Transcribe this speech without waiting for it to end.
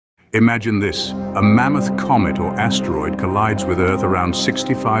Imagine this, a mammoth comet or asteroid collides with Earth around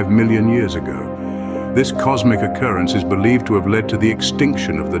 65 million years ago. This cosmic occurrence is believed to have led to the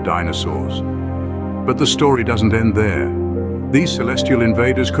extinction of the dinosaurs. But the story doesn't end there. These celestial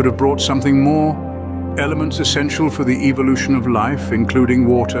invaders could have brought something more, elements essential for the evolution of life, including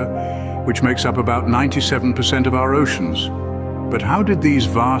water, which makes up about 97% of our oceans. But how did these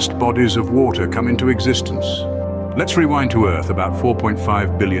vast bodies of water come into existence? Let's rewind to Earth about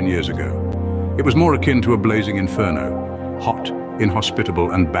 4.5 billion years ago. It was more akin to a blazing inferno, hot,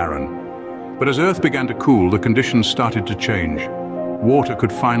 inhospitable, and barren. But as Earth began to cool, the conditions started to change. Water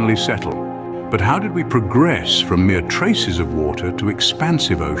could finally settle. But how did we progress from mere traces of water to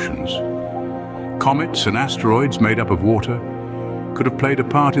expansive oceans? Comets and asteroids made up of water could have played a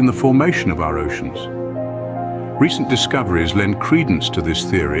part in the formation of our oceans. Recent discoveries lend credence to this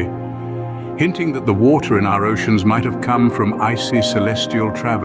theory, hinting that the water in our oceans might have come from icy celestial travel.